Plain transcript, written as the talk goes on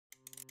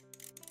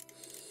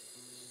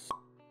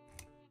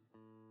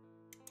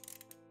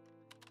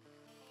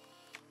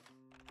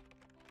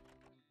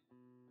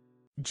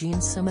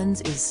Gene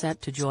Simmons is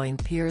set to join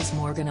Piers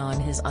Morgan on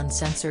his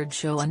Uncensored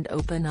show and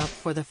open up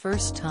for the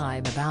first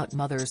time about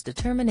mother's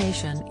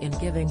determination in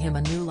giving him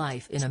a new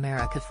life in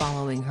America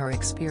following her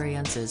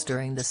experiences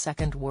during the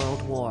Second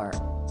World War.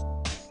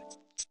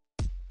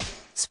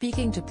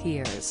 Speaking to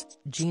Piers,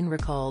 Gene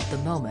recalled the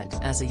moment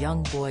as a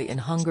young boy in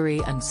Hungary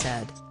and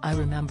said, "I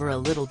remember a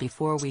little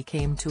before we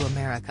came to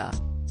America.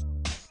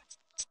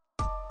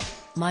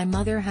 My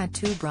mother had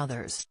two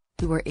brothers,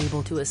 who were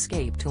able to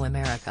escape to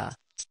America.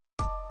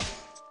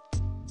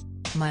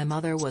 My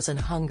mother was in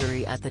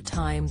Hungary at the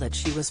time that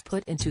she was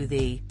put into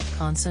the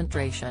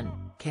concentration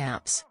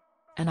camps.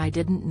 And I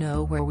didn't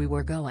know where we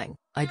were going,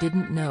 I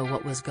didn't know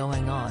what was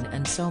going on,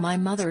 and so my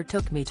mother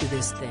took me to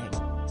this thing.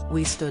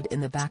 We stood in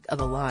the back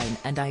of a line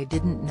and I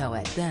didn't know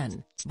it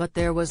then, but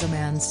there was a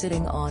man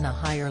sitting on a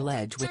higher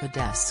ledge with a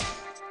desk.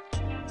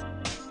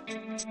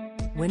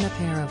 Win a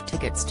pair of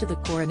tickets to the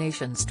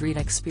Coronation Street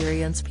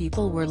Experience.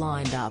 People were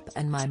lined up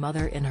and my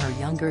mother in her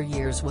younger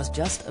years was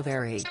just a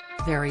very,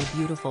 very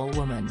beautiful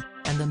woman,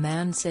 and the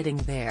man sitting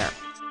there.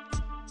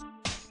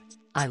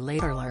 I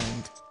later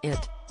learned,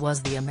 it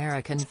was the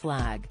American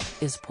flag,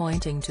 is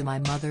pointing to my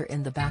mother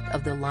in the back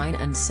of the line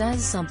and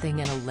says something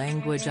in a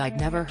language I'd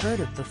never heard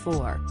of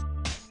before.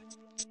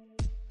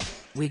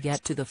 We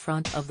get to the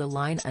front of the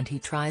line and he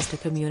tries to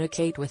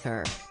communicate with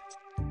her.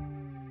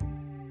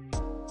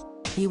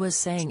 He was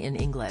saying in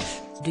English,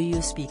 'Do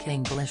you speak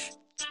English?'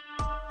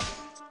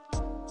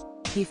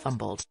 He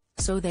fumbled,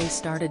 so they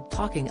started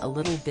talking a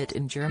little bit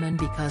in German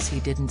because he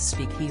didn't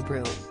speak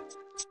Hebrew."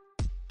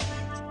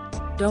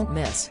 Don't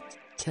miss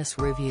Kiss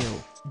Review.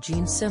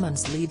 Gene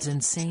Simmons leads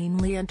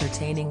insanely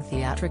entertaining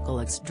theatrical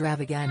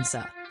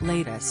extravaganza.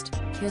 Latest,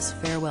 Kiss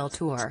Farewell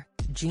Tour.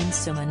 Gene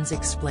Simmons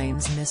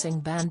explains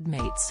missing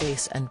bandmates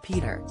Ace and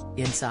Peter.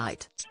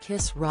 Insight,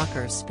 Kiss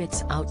rocker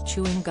spits out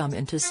chewing gum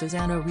into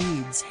Susanna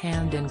Reid's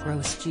hand in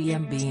gross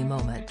GMB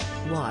moment.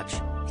 Watch,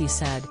 he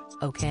said,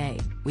 "Okay,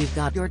 we've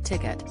got your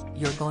ticket,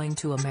 you're going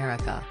to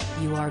America,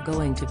 you are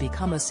going to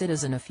become a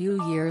citizen a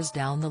few years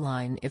down the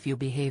line if you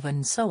behave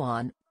and so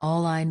on,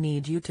 all I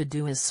need you to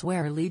do is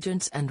swear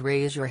allegiance and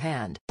raise your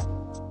hand."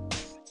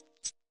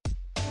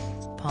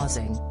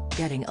 Pausing,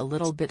 getting a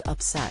little bit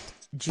upset,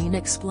 Gene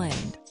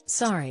explained,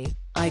 "Sorry,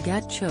 I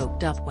get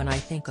choked up when I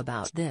think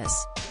about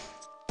this.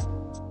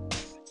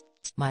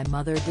 My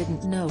mother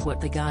didn't know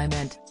what the guy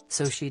meant,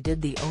 so she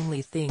did the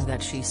only thing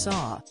that she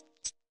saw.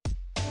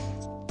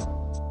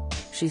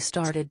 She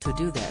started to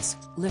do this,"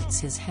 lifts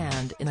his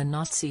hand in a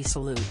Nazi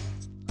salute.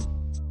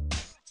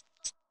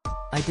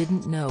 "I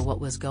didn't know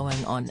what was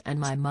going on and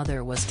my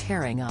mother was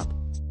tearing up.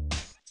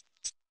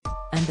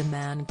 And the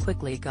man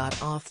quickly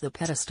got off the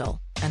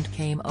pedestal, and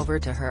came over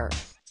to her.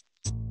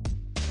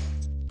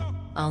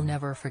 I'll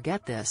never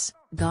forget this,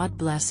 God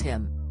bless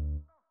him.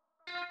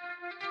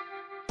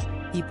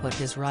 He put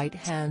his right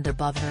hand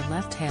above her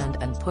left hand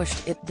and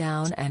pushed it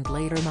down, and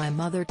later my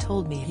mother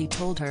told me he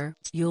told her,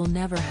 'You'll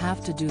never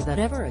have to do that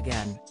ever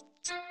again.'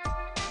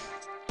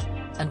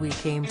 And we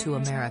came to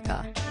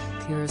America."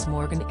 Piers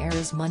Morgan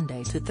airs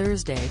Monday to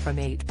Thursday from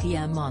 8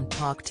 p.m. on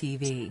Talk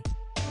TV.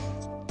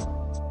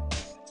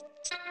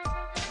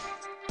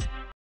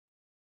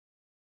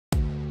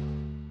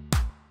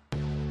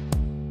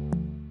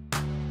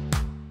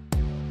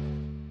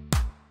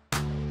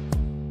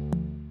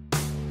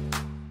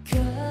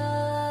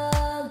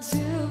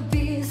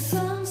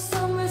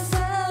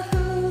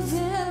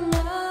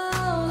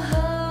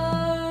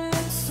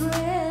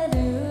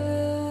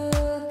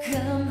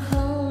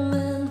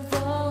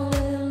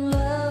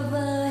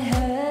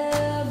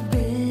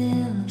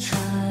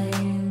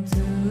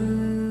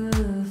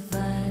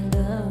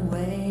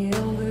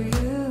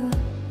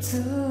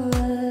 To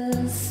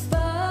us.